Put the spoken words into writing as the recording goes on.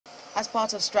As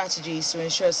part of strategies to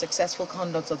ensure successful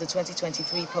conduct of the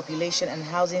 2023 Population and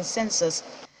Housing Census,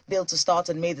 billed to start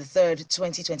on May the 3rd,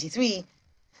 2023,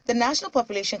 the National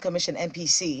Population Commission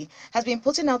 (NPC) has been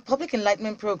putting out public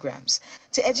enlightenment programs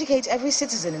to educate every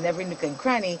citizen in every nook and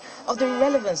cranny of the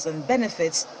relevance and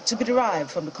benefits to be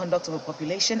derived from the conduct of a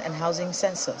population and housing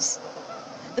census.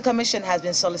 The Commission has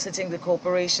been soliciting the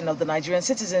cooperation of the Nigerian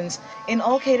citizens in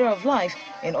all cadre of life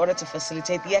in order to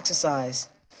facilitate the exercise.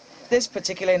 This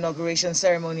particular inauguration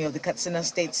ceremony of the Katsina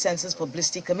State Census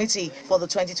Publicity Committee for the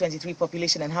 2023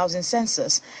 Population and Housing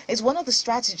Census is one of the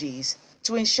strategies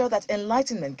to ensure that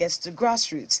enlightenment gets to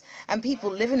grassroots and people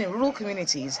living in rural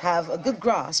communities have a good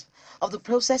grasp of the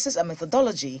processes and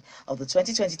methodology of the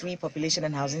 2023 Population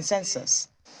and Housing Census.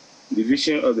 The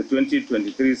vision of the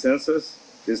 2023 census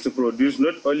is to produce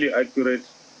not only accurate,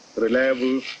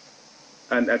 reliable,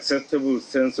 and acceptable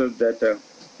census data,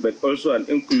 but also an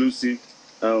inclusive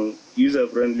and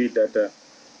user-friendly data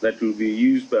that will be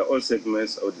used by all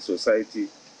segments of the society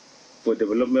for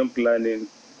development planning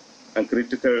and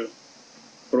critical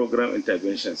program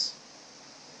interventions.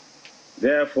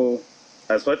 Therefore,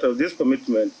 as part of this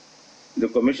commitment, the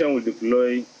Commission will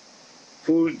deploy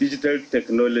full digital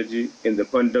technology in the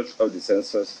conduct of the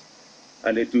census,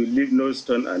 and it will leave no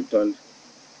stone unturned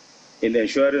in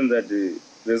ensuring that the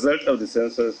result of the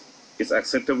census is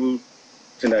acceptable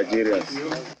to Nigerians.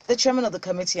 The chairman of the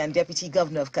committee and deputy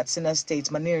governor of Katsina State,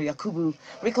 Manir Yakubu,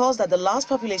 recalls that the last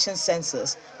population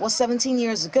census was 17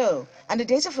 years ago, and the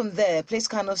data from there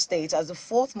placed Kano State as the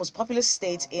fourth most populous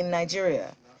state in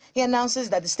Nigeria. He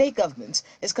announces that the state government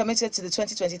is committed to the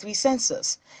 2023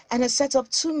 census and has set up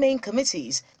two main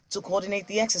committees to coordinate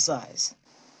the exercise.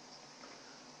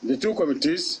 The two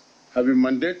committees have been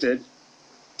mandated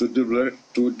to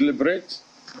deliberate,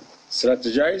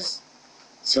 strategize,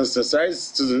 sensitize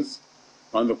citizens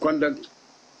on the conduct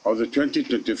of the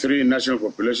 2023 National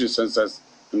Population Census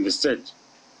in the state.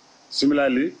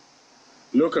 Similarly,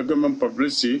 Local Government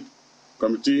Publicity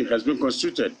Committee has been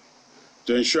constituted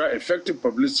to ensure effective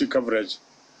publicity coverage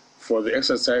for the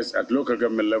exercise at local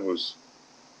government levels.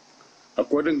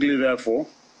 Accordingly, therefore,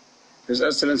 His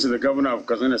Excellency the Governor of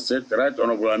Katsina State, Right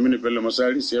Honorable Aminu Bello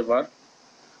Masari, CFR,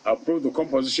 approved the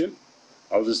composition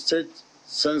of the State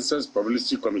Census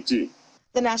Publicity Committee.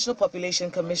 The National Population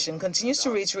Commission continues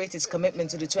to reiterate its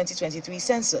commitment to the 2023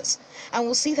 census and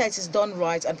will see that it is done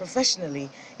right and professionally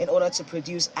in order to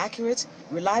produce accurate,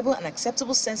 reliable and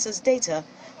acceptable census data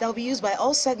that will be used by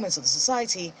all segments of the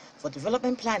society for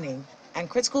development planning and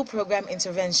critical program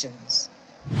interventions.